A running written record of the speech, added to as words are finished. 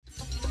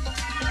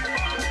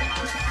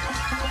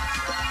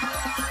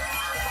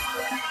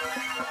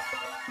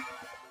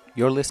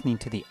You're listening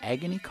to the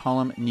Agony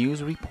Column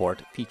News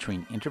Report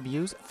featuring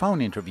interviews, phone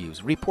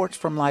interviews, reports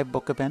from live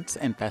book events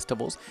and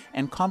festivals,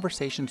 and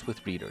conversations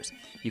with readers.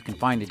 You can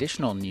find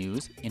additional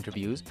news,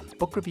 interviews,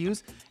 book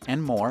reviews,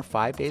 and more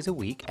 5 days a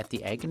week at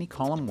the Agony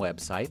Column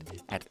website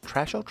at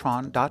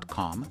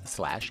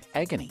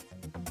trashotron.com/agony.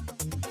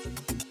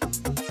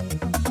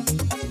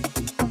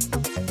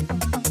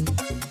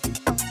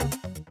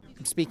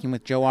 Speaking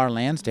with Joe R.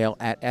 Lansdale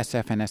at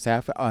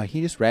SFNSF. He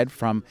just read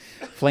from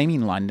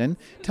Flaming London.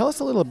 Tell us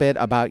a little bit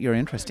about your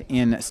interest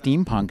in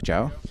steampunk,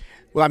 Joe.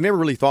 Well, I've never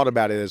really thought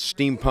about it as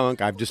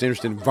steampunk. I'm just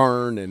interested in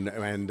Verne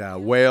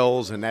and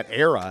Wells and that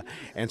era.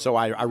 And so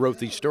I wrote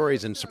these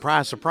stories, and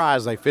surprise,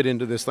 surprise, they fit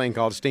into this thing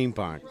called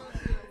steampunk.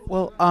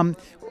 Well,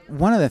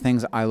 one of the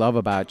things I love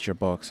about your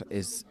books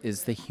is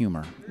the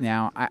humor.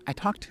 Now, I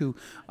talked to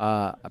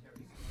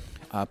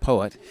a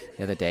poet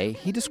the other day.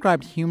 He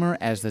described humor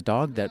as the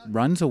dog that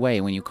runs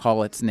away when you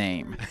call its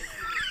name.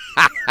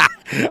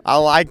 I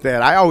like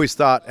that. I always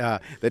thought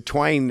that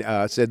Twain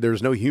said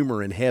there's no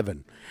humor in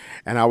heaven.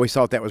 And I always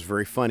thought that was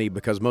very funny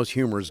because most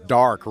humor is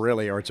dark,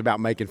 really, or it's about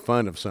making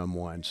fun of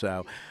someone.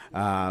 So,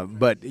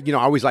 but, you know,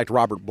 I always liked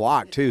Robert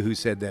Bloch, too, who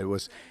said that it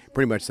was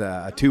pretty much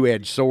a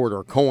two-edged sword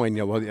or coin.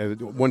 You know,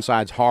 one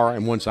side's horror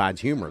and one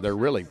side's humor. They're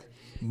really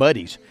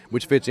buddies,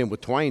 which fits in with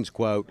Twain's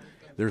quote,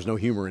 "There's no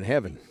humor in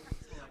heaven."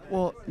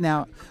 Well,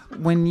 now,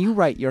 when you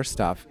write your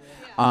stuff,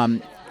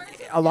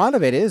 a lot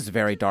of it is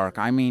very dark.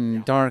 I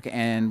mean, dark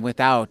and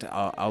without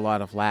a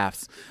lot of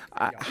laughs.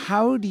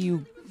 How do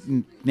you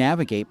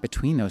navigate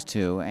between those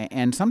two?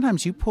 And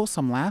sometimes you pull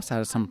some laughs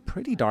out of some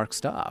pretty dark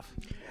stuff.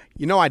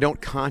 You know, I don't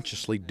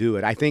consciously do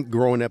it. I think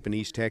growing up in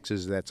East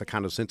Texas, that's a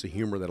kind of sense of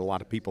humor that a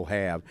lot of people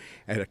have,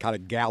 and a kind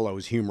of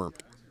gallows humor.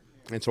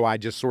 And so I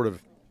just sort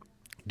of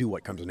do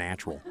what comes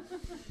natural.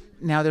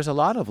 Now, there's a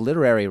lot of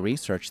literary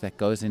research that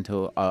goes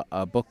into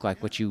a book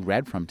like what you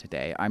read from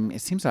today. It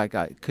seems like,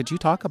 could you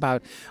talk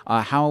about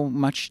how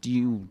much do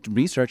you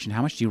research and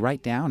how much do you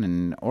write down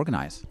and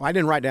organize? Well, I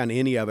didn't write down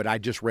any of it. I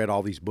just read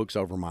all these books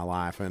over my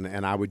life,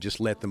 and I would just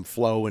let them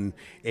flow and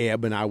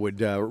ebb, and I would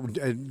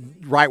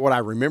write what I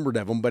remembered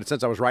of them. But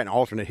since I was writing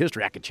alternate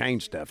history, I could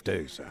change stuff,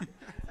 too. So,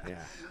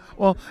 yeah.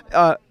 Well,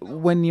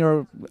 when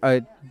you're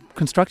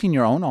constructing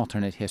your own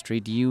alternate history,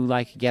 do you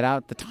get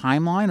out the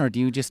timeline or do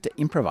you just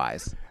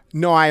improvise?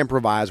 No, I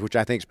improvise, which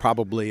I think is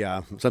probably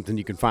something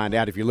you can find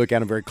out if you look at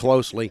them very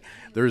closely.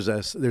 There's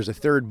a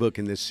third book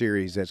in this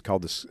series that's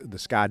called The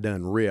Sky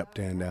Done Ripped,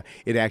 and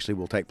it actually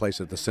will take place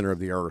at the center of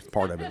the earth.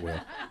 Part of it will.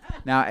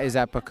 Now, has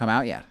that book come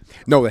out yet?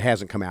 No, it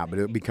hasn't come out, but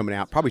it'll be coming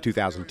out probably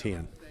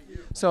 2010.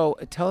 So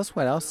tell us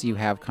what else you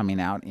have coming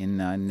out in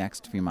the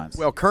next few months.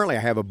 Well, currently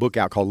I have a book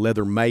out called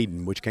Leather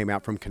Maiden, which came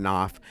out from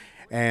Knopf.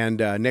 And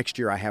next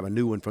year I have a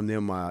new one from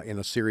them in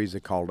a series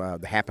called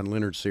the Happen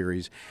Leonard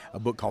series, a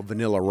book called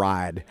Vanilla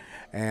Ride.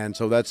 And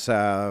so that's,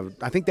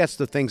 I think that's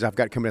the things I've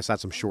got coming aside,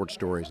 some short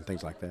stories and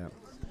things like that.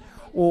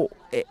 Well,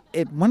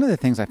 one of the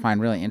things I find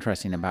really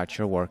interesting about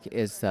your work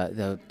is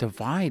the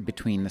divide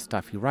between the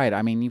stuff you write.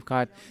 I mean, you've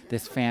got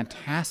this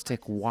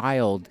fantastic,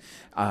 wild,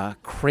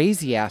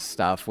 crazy-ass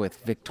stuff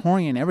with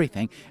Victorian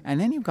everything,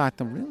 and then you've got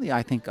the really,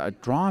 I think,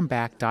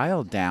 drawn-back,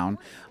 dialed-down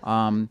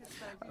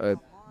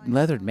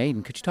Leathered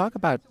Maiden. Could you talk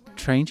about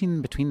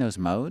changing between those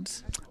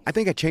modes? I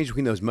think I change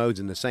between those modes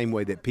in the same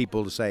way that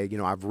people say, you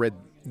know, I've read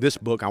this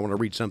book, I want to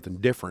read something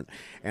different.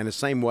 And the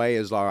same way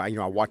as, I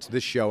watch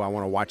this show, I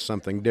want to watch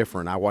something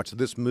different. I watch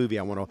this movie,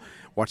 I want to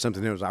watch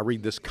something else. I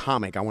read this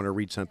comic, I want to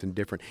read something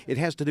different. It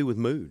has to do with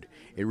mood.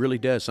 It really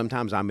does.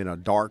 Sometimes I'm in a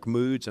dark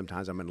mood.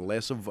 Sometimes I'm in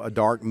less of a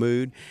dark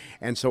mood.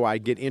 And so I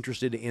get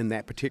interested in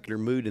that particular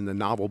mood, and the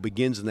novel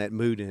begins in that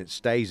mood, and it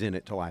stays in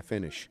it till I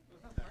finish.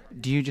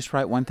 Do you just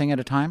write one thing at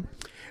a time?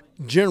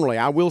 Generally,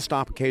 I will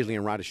stop occasionally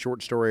and write a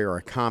short story or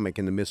a comic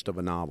in the midst of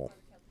a novel.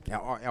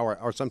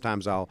 Or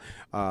sometimes I'll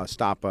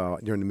stop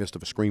during the midst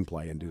of a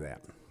screenplay and do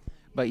that.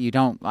 But you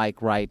don't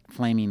write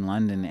Flaming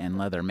London and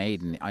Leather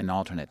Maiden in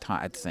alternate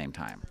time at the same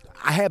time.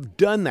 I have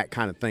done that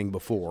kind of thing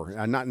before,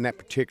 not in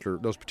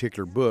those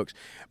particular books,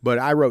 but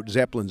I wrote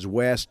Zeppelin's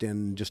West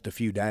in just a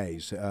few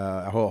days,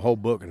 a whole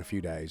book in a few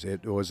days.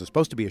 It was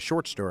supposed to be a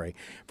short story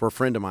for a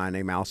friend of mine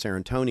named Al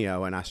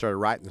Sarantonio, and I started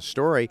writing the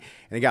story,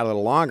 and it got a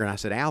little longer, and I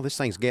said, Al, this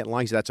thing's getting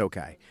long. He said, that's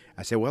okay.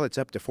 I said, well, it's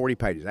up to 40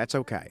 pages. That's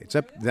okay. It's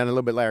up, then a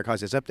little bit later,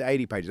 because it's up to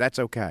 80 pages. That's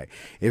okay.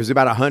 It was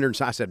about 100.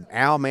 So I said,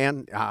 Al,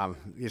 man,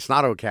 it's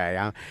not okay.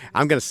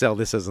 I'm going to sell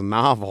this as a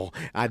novel.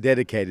 I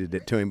dedicated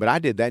it to him, but I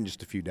did that in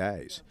just a few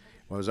days.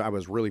 I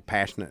was really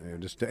passionate.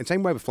 And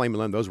same way with Flaming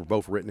London, those were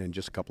both written in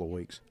just a couple of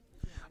weeks.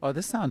 Oh,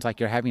 this sounds like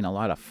you're having a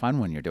lot of fun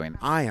when you're doing it.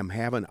 I am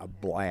having a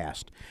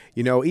blast.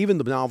 You know, even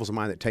the novels of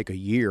mine that take a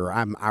year,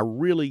 I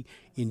really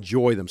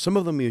enjoy them. Some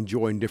of them you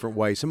enjoy in different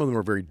ways. Some of them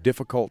are very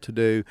difficult to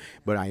do,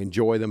 but I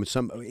enjoy them.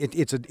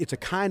 It's a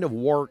kind of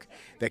work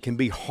that can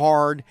be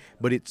hard,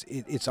 but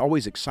it's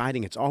always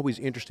exciting. It's always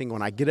interesting.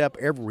 When I get up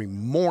every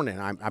morning,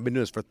 I've been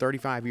doing this for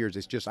 35 years.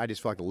 I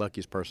just feel like the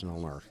luckiest person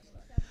on earth.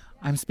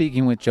 I'm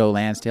speaking with Joe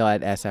Lansdale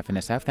at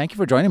SFNSF. Thank you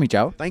for joining me,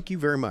 Joe. Thank you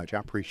very much. I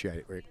appreciate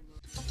it, Rick.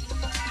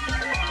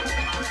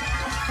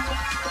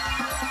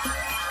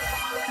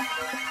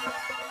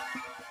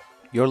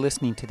 You're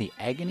listening to the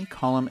Agony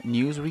Column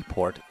News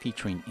Report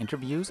featuring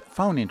interviews,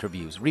 phone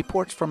interviews,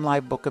 reports from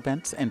live book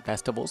events and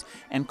festivals,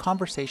 and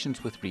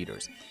conversations with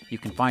readers. You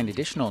can find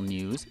additional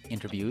news,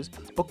 interviews,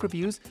 book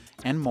reviews,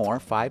 and more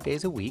 5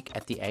 days a week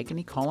at the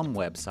Agony Column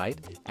website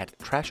at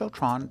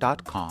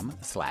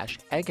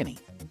trashotron.com/agony.